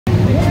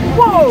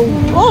Whoa!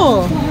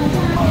 Oh!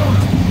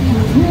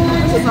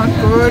 This is not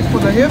good for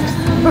the hips.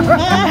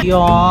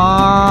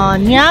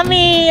 Yon!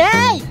 Yummy!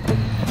 Hey!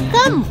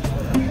 Come!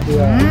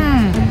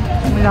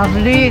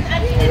 Lovely!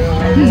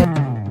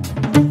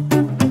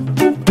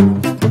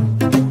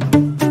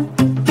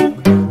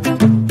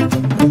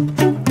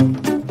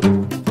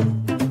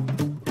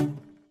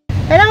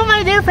 Hello,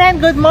 my dear friend.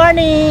 Good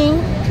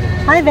morning.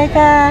 Hi,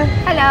 Becca.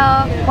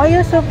 Hello. Why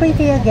are you so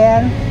pretty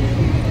again?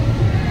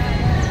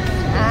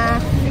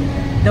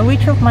 The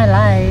witch of my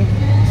life.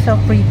 So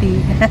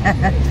pretty.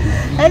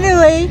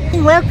 Anyway,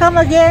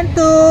 welcome again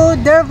to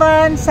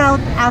Durban,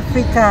 South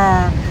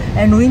Africa.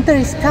 And winter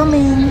is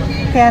coming.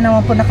 Kaya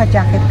naman po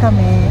naka-jacket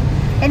kami.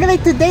 Anyway,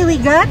 today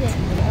we got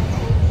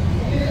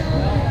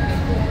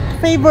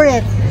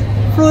favorite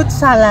fruit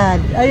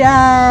salad.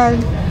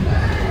 Ayan.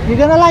 You're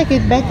gonna like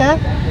it,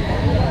 Becca?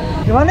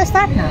 You wanna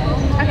start now?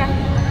 Okay.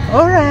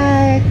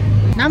 Alright.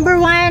 Number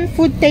 1,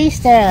 food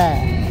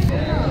taster.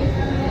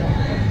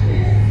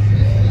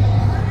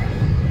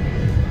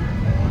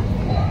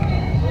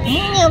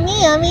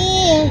 Yummy,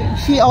 yummy.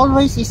 She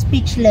always is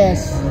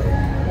speechless.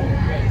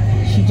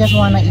 She just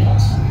wanna eat.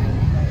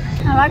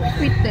 I like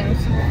sweet things.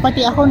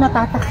 Pati ako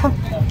natatakam.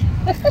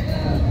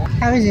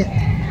 How is it?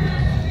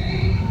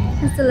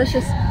 It's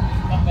delicious.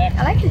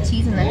 I like the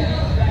cheese in it.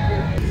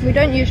 We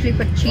don't usually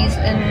put cheese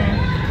in.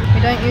 We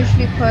don't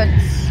usually put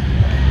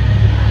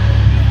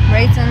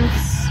raisins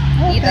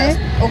either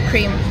or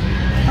cream.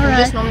 We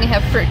just normally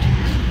have fruit.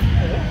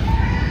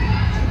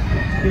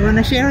 You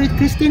wanna share it,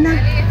 Christina?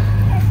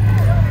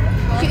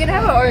 She can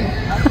have her own.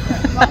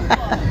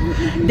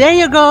 There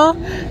you go.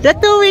 The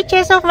 2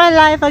 witches of my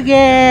life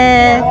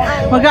again.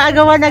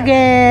 Mag-aagawan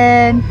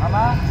again.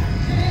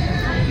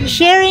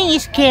 Sharing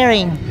is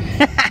caring.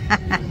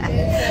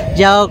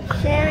 Joke.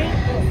 Sharing.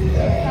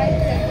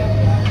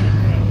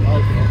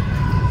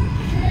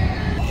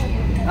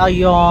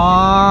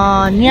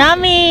 Ayun.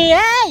 Yummy.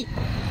 Hey!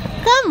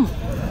 Come.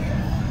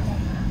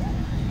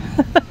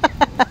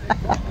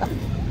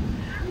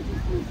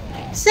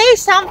 Say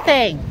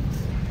something.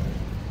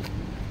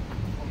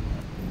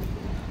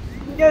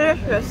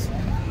 Delicious.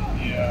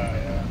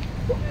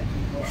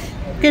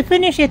 Okay,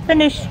 finish it.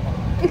 Finish.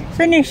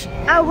 Finish.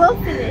 I will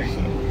finish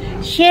it.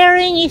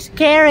 Sharing is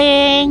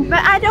caring. But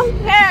I don't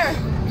care.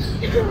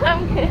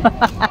 I'm kidding.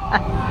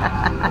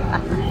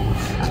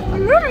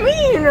 You're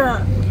mean.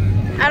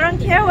 I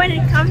don't care when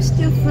it comes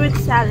to fruit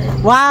salad.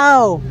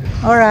 Wow.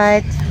 All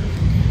right.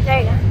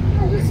 There you go.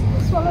 I just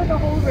swallowed the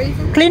whole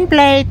raisin. Clean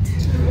plate.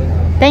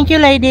 Thank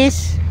you,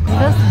 ladies.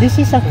 This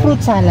is a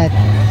fruit salad.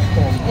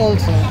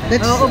 Also,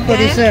 that's for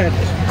dessert.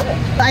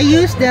 I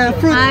use the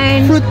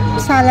fruit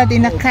salad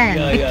in a can.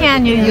 The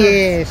can you use?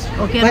 Yes.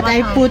 Okay, but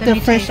I put the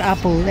fresh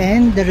apple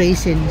and the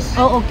raisins.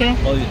 Oh, okay.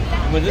 Oh,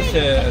 but just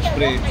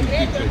spray to keep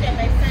it.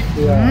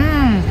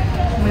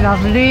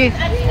 Lovely.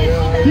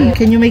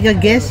 Can you make a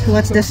guess?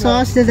 What's the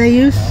sauce that I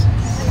use?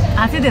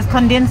 I think there's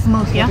condensed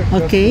milk, yeah?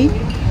 Okay.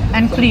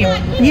 And cream.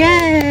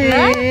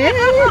 Yay!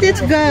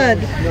 That's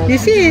good. You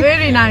see?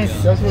 Very nice.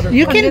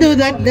 You can do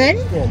that then?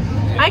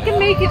 I can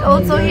make it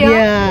also here.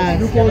 Yeah.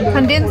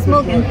 Condensed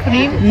milk and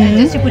cream. And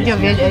just you put your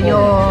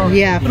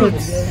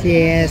fruits.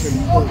 Yes.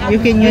 You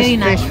can use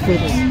fresh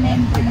fruits.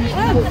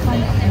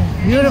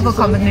 Beautiful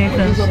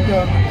combination.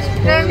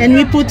 And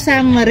we put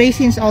some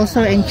raisins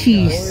also and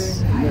cheese.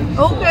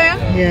 Okay.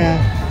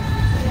 Yeah.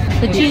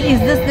 The cheese, is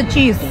this the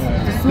cheese?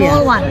 The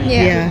small one?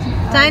 Yeah.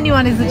 Tiny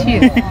one is the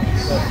cheese.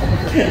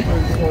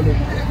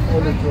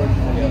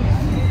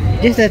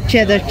 Just a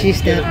cheddar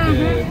cheese there.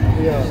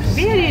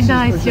 Very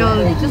nice,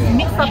 y'all. Just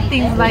mix up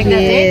things like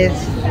that. Yes.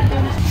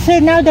 So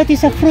now that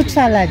is a fruit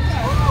salad.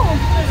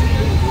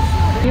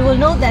 You will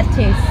know that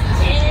taste.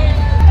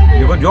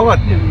 You got yogurt?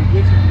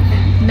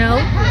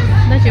 No,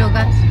 not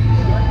yogurt.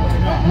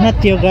 Not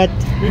yogurt.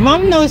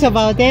 Mom knows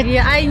about it.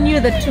 Yeah, I knew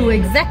the two,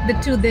 the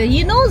two.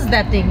 He knows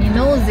that thing. He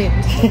knows it.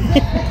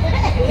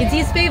 It's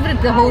his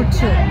favorite, the whole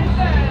two.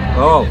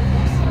 Oh,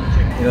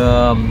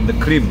 the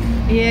cream.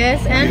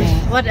 Yes, and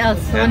what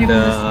else? And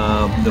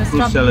the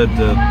fruit salad.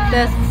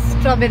 The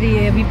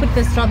strawberry. We put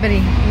the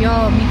strawberry.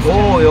 Mix.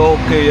 Oh,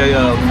 okay,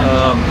 yeah.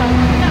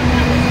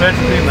 Fresh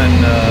cream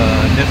and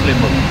Nestle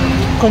milk.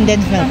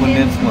 Condensed milk.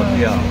 Condensed milk,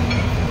 yeah.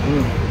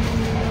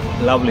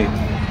 Lovely.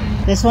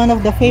 That's one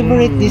of the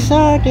favorite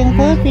dessert in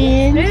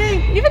Philippines.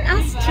 Hey, even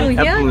us too.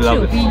 Yeah, love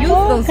too. it. We use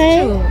those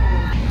too.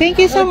 Thank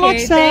you so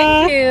much, sir.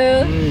 Thank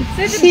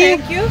you.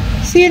 Thank you.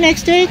 See you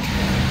next week.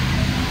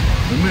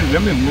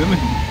 Let me.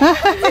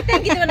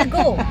 Thank you. Want to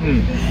go?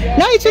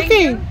 No, it's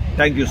okay.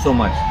 Thank you so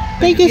much.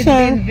 Thank you,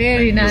 sir.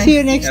 Very nice. See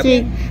you next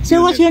week.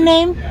 So, what's your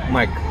name?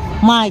 Mike.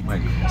 Mike.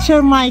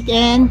 Sir Mike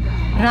and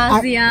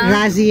Razia.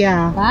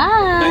 Razia.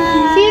 Bye. Thank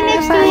you. See you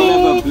next Have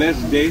a week.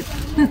 blessed day.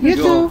 You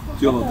too.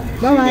 Joe.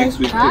 Bye-bye. Next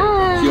week.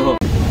 Bye. Joe.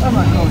 Oh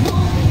my God.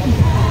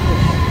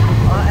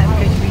 I'm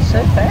going to be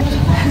so fat.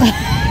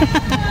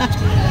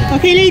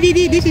 Okay, Lady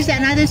D, this is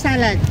another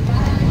salad.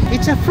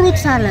 It's a fruit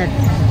salad.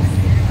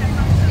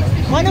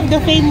 One of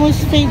the famous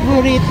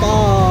favorite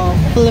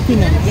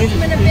Filipinos.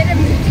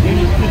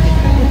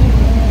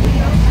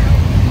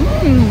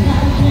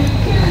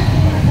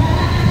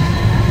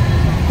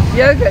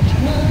 yogurt.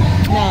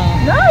 No.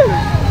 No.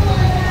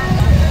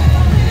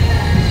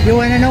 You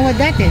wanna know what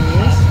that is?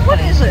 What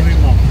is it?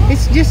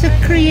 It's just a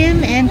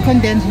cream and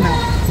condensed milk.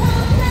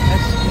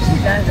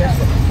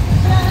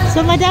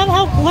 So, Madam,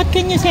 what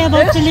can you say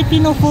about Yes?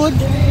 Filipino food?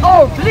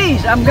 Oh,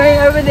 please, I'm going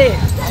over there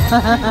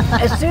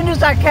as soon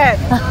as I can.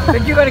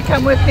 But you got to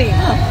come with me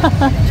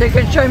so you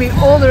can show me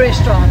all the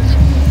restaurants.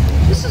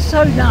 This is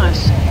so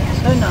nice.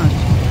 So nice.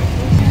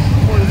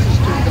 Oh, this is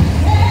too good.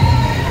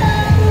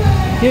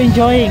 You're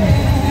enjoying.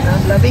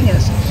 I'm loving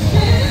it.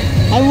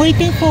 I'm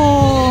waiting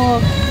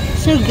for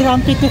Sir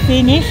Grumpy to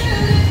finish,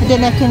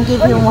 then I can give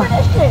you one.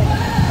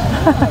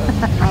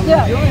 I'm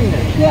enjoying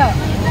it. Yeah.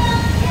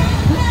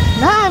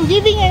 Now I'm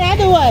giving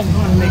another one.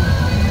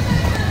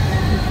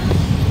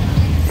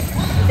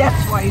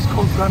 That's why he's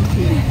called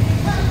Grumpy.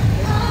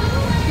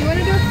 You want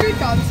to do a fruit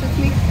dance with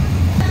me?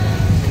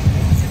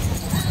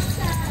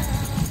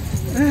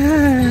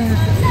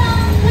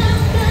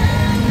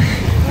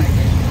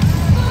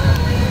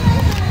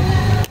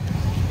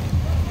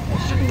 It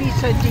shouldn't be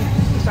so deep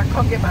because I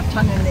can't get my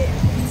tongue in there.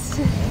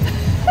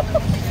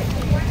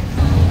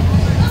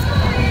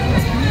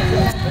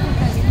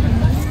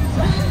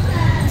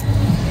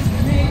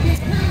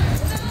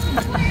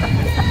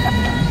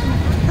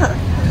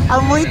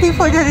 I'm waiting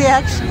for the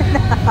reaction.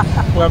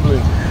 Lovely.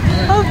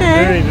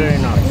 Okay. Very, very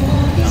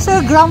nice.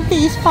 Sir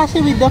Grumpy is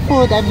fussy with the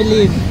food, I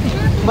believe.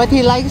 But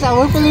he likes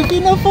our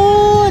Filipino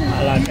food.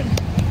 I like it.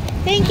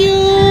 Thank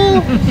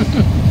you.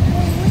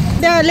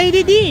 The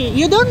Lady D,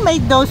 you don't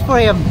make those for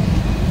him.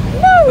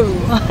 No!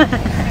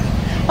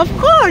 Of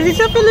course, it's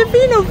a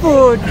Filipino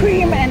food.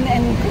 Cream and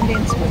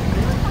condensed milk.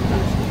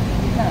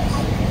 Nice.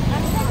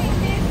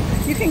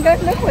 You can go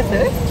live with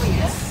it.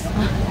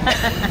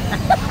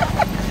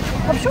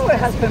 I'm sure her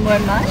husband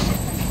won't mind.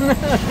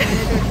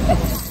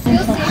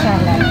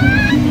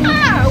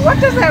 What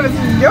does that have? It's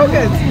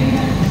yogurt.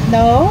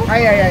 No?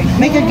 Aye, aye, aye.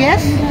 Make a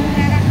guess?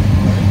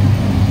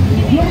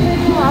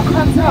 Oh, I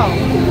can't tell.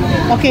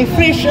 Okay,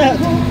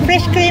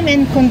 fresh cream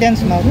and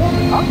condensed milk.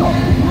 Oh.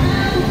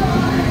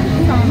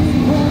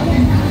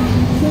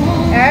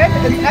 And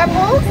it's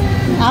apples.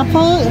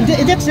 Apple,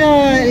 that's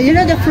you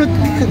know the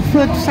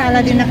fruit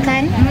salad in a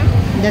can?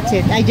 That's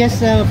it. I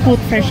just put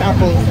fresh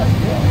apple.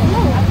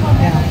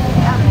 Yeah.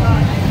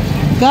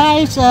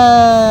 Guys,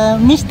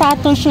 Miss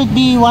Thato should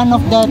be one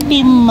of the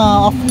team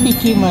of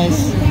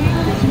Pikimers.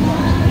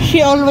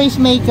 She always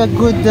make a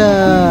good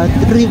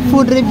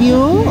food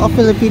review of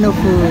Filipino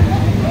food.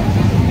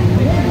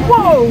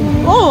 Whoa!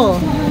 Oh,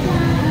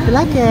 you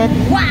like it?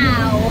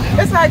 Wow!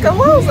 It's like a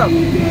wowza.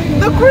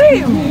 The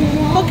cream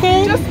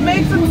Okay. just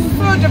makes it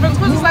so different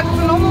because it's like it's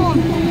a normal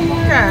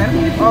can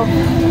of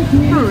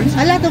fruit.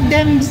 A lot of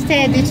them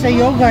said it's a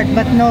yogurt,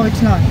 but no,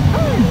 it's not.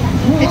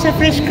 It's a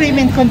fresh cream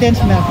and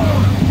condensed milk.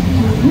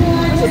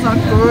 This is not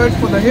good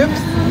for the hips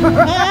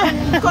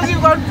because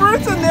you've got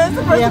fruits in there. It's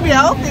supposed to be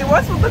healthy.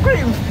 What's with the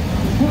cream?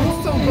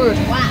 It's so good.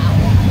 Wow!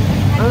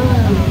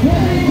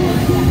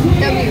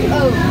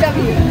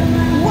 W-O-W!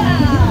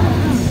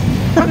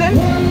 Wow! And then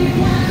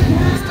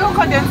still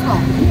condensed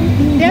milk.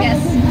 Yeah.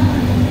 Yes.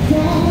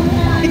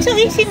 It's so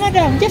easy,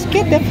 madam. Just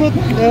get the fruit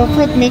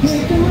mix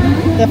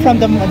from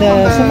the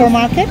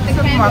supermarket, The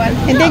canned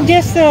one. and then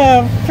just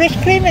fresh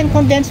cream and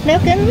condensed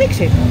milk and mix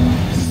it.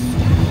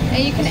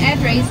 And you can add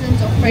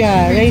raisins or fresh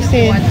Yeah, fruits if you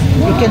raisin.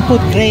 want. You can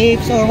put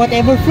grapes or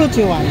whatever fruits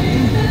you want.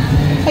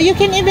 Or you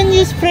can even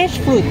use fresh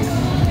fruits.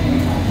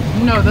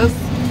 No, this.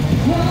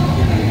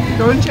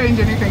 Don't change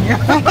anything. Yeah.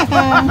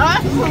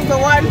 This is the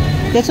one.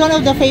 That's one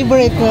of the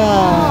favorite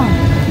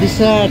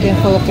dessert in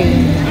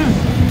Philippines.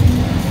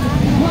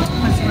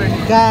 It's really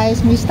good.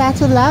 Guys, Miss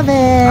Thato love it. I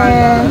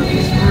love it.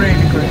 It's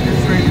really good.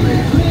 It's really,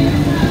 really good.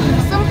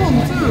 Simple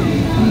too.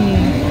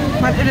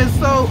 But it is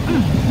so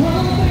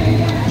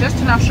just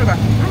enough sugar.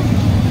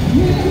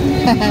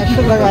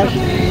 Sugar rush.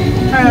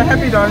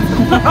 Happy dance.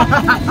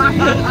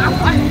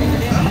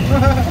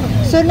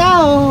 So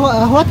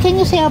now, what can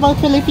you say about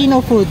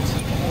Filipino food?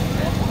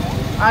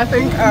 I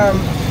think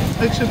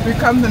it should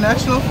become the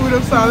national food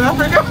of South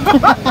Africa.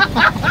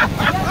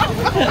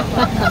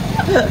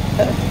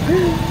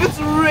 It's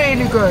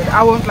really good.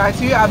 I won't lie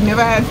to you. I've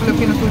never had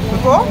Filipino food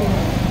before,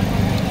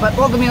 but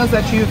all the meals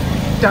that you've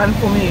done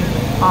for me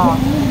are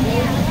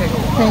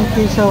incredible. Thank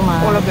you so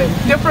much. All of them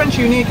different,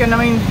 unique, and I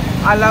mean,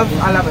 I love it.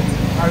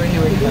 I really,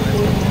 really love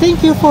it.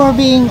 Thank you for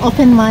being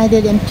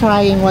open-minded and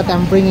trying what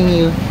I'm bringing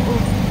you.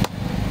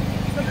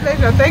 It's a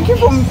pleasure. Thank you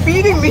for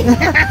feeding me.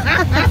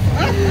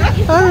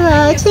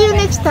 Alright, see you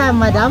next time,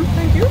 madam.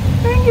 Thank you.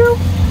 Thank you.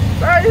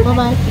 Bye.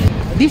 Bye-bye.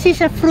 This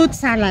is a fruit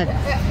salad.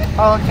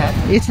 Oh, okay.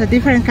 It's a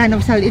different kind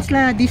of salad. It's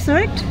a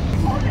dessert.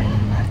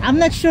 I'm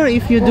not sure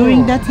if you're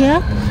doing that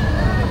here.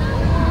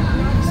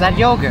 Is that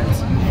yogurt?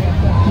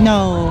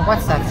 No.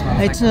 What's that smell?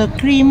 It's a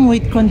cream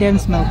with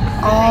condensed milk.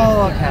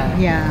 Oh,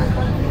 okay. Yeah.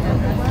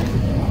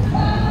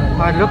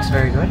 Oh, it looks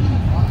very good.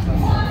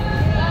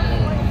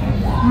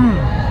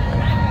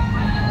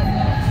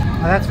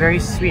 Oh, that's very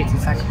sweet.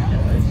 It's like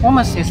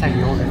almost tastes like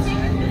yogurt.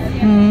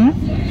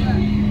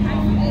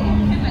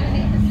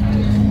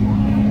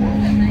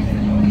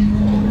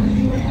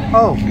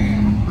 Oh,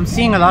 I'm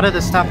seeing a lot of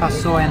the stuff I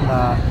saw in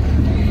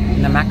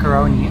the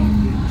macaroni,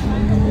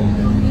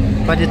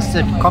 but it's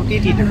a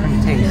completely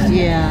different taste.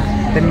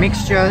 Yeah. The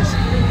mixtures,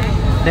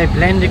 they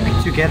blend it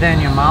together in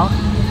your mouth.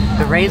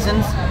 The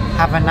raisins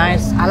have a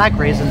nice, I like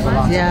raisins a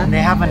lot. Yeah. And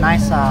they have a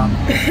nice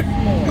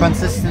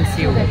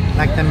consistency,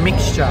 like the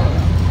mixture.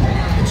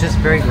 It's just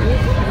very good.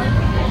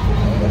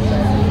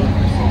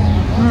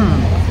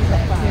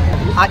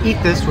 I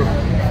eat this for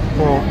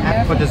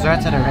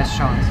desserts at a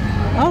restaurant.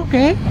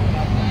 Okay.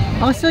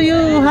 Also, you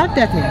have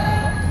that here.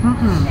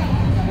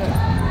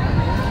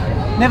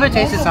 Never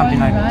tasted something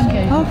like this.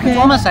 Okay. It's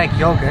almost like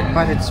yogurt,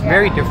 but it's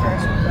very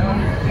different.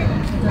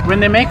 When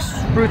they make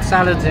fruit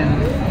salads in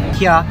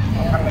here,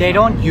 they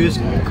don't use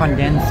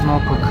condensed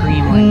milk or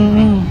cream or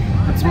anything.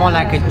 It's more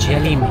like a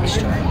jelly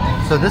mixture.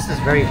 So this is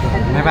very good.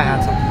 I've never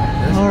had something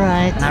like this.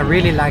 Alright. And I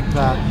really like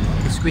the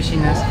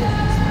squishiness.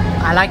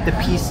 I like the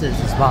pieces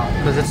as well,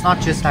 because it's not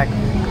just like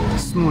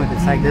smooth,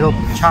 it's like little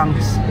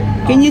chunks.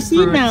 Can you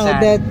see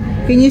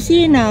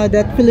now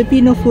that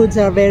Filipino foods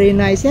are very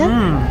nice, yeah?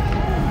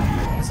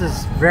 This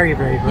is very,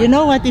 very good. You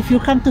know what? If you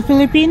come to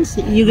Philippines,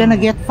 you're gonna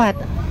get fat.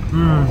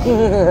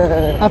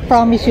 I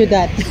promise you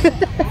that.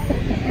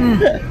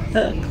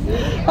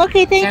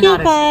 Okay, thank you,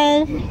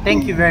 Carl.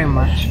 Thank you very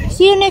much.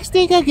 See you next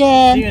week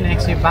again. See you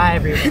next week. Bye,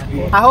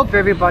 everyone. I hope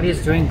everybody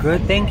is doing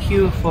good. Thank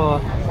you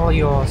for all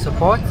your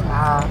support.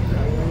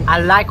 I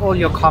like all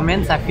your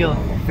comments. I feel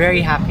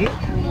very happy.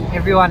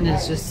 Everyone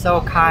is just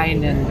so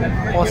kind and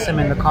awesome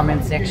in the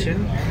comment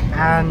section.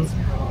 And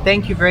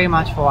thank you very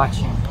much for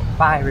watching.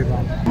 Bye,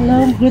 everyone.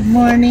 Hello, good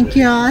morning,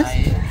 Kios.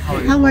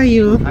 How are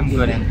you? I'm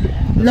good.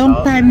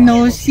 Long time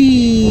no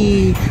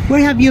see.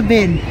 Where have you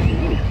been?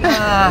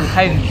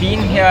 I've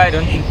been here. I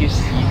don't think you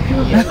see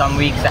me. Some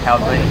weeks I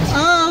haven't.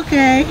 Oh,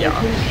 okay. Yeah.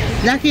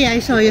 Lucky I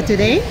saw you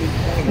today.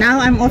 Now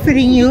I'm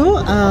offering you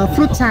a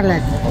fruit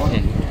salad.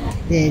 Okay.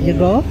 There you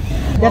go.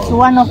 That's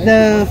one of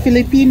the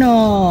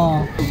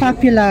Filipino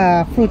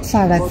popular fruit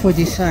salad for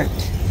dessert.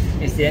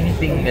 Is there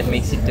anything that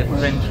makes it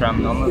different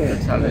from normal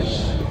fruit salad?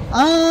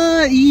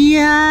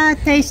 Yeah,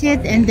 taste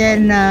it and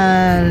then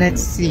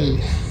let's see.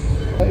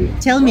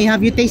 Tell me,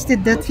 have you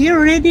tasted that here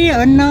already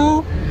or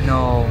no?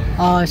 No.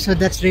 Oh, so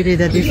that's really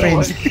the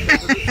difference.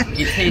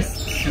 It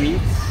tastes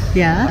sweet.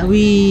 Yeah,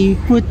 we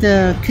put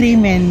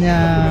cream and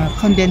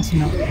condensed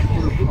milk.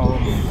 Oh.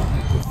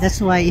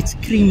 That's why it's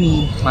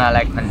creamy. I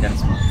like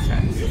condensed milk.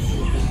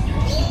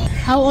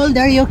 How old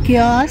are you,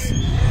 Kios?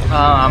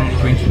 I'm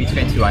going to be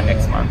 21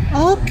 next month.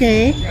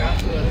 Okay.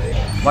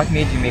 What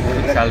made you make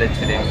fruit salad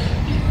today?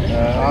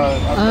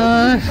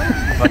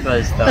 What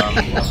was the...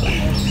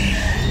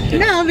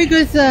 No,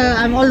 because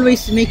I'm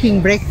always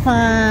making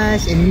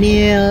breakfast and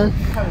meal.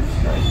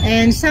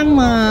 And some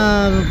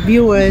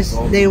viewers,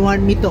 they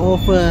want me to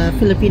offer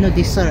Filipino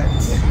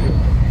desserts.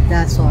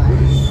 That's why.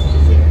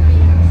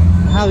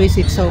 How is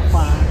it so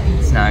far?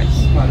 It's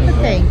nice.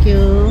 Thank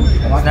you.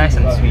 It's nice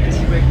and sweet.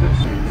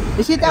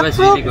 Is it It was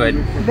really good.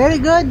 Very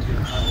good.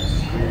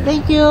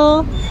 Thank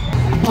you.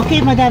 Okay,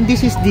 madam,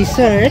 this is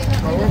dessert.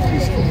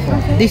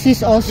 This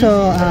is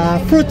also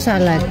fruit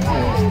salad.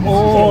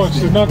 Oh,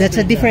 she's not. That's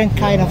a different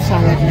kind of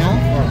salad now.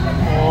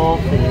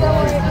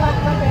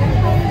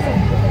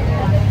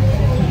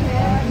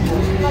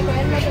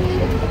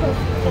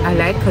 I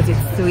like because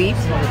it's sweet.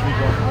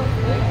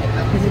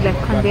 Is it like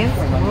condensed?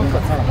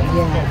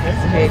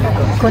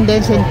 Yeah.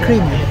 Condensed and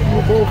cream.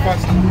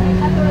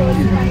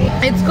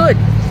 It's good.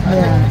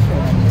 Yeah.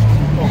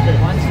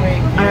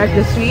 I like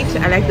the sweet.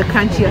 I like the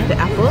crunchy of the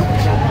apple.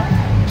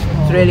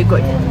 It's really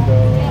good.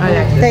 I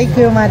like it. Thank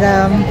you,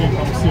 madam.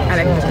 I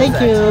like it. Thank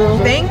you.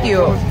 Thank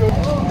you.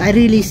 I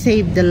really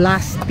saved the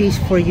last piece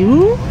for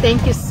you.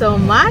 Thank you so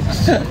much.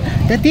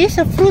 That is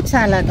a fruit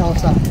salad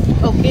also.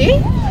 Okay.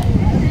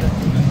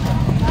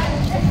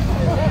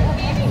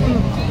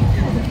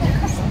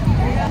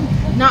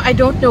 Now I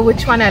don't know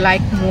which one I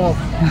like more,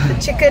 the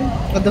chicken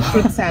or the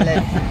fruit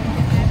salad.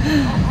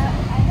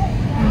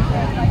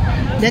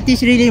 That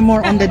is really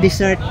more on the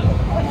dessert.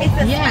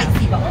 Yeah.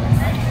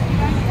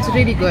 It's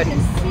really good.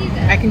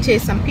 I can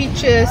taste some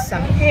peaches,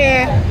 some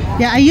pear.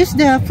 Yeah, I use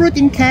the fruit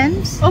in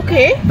cans.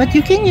 Okay. But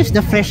you can use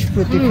the fresh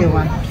fruit if you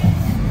want.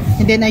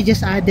 And then I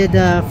just added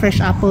the fresh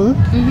apple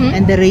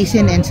and the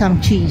raisin and some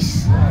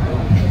cheese.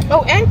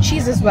 Oh, and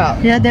cheese as well.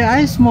 Yeah, there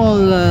are small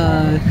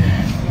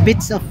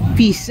bits of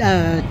cheese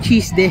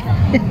there.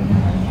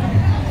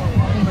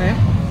 Okay.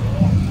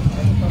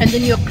 And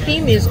then your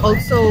cream is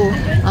also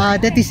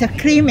That is a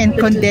cream and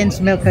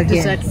condensed milk again.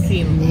 dessert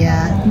cream.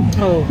 Yeah.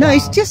 Oh. No,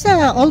 it's just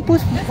a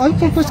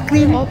all-purpose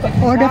cream or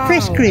the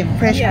fresh cream.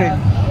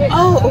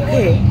 Oh,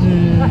 okay.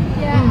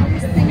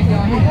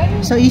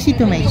 So easy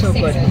to make. So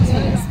good.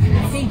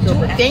 So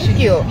good. Thank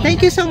you.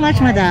 Thank you so much,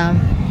 madam.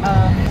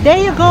 There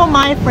you go,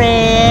 my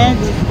friends.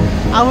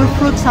 Our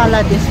fruit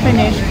salad is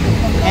finished.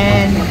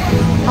 And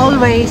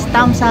always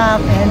thumbs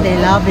up and they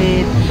love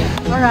it.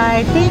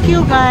 Alright, thank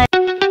you guys.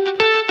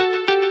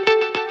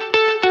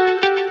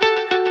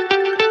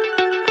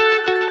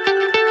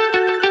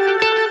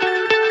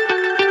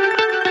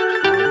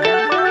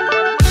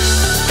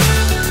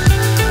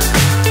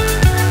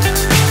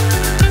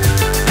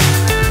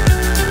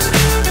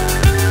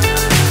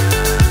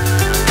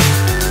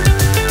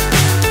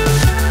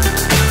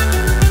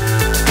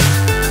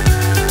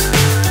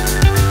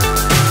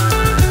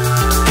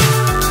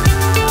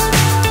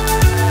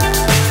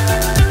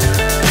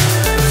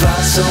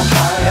 so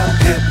high I'm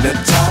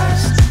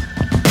hypnotized.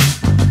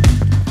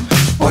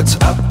 What's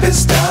up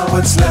is down,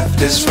 what's left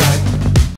is right.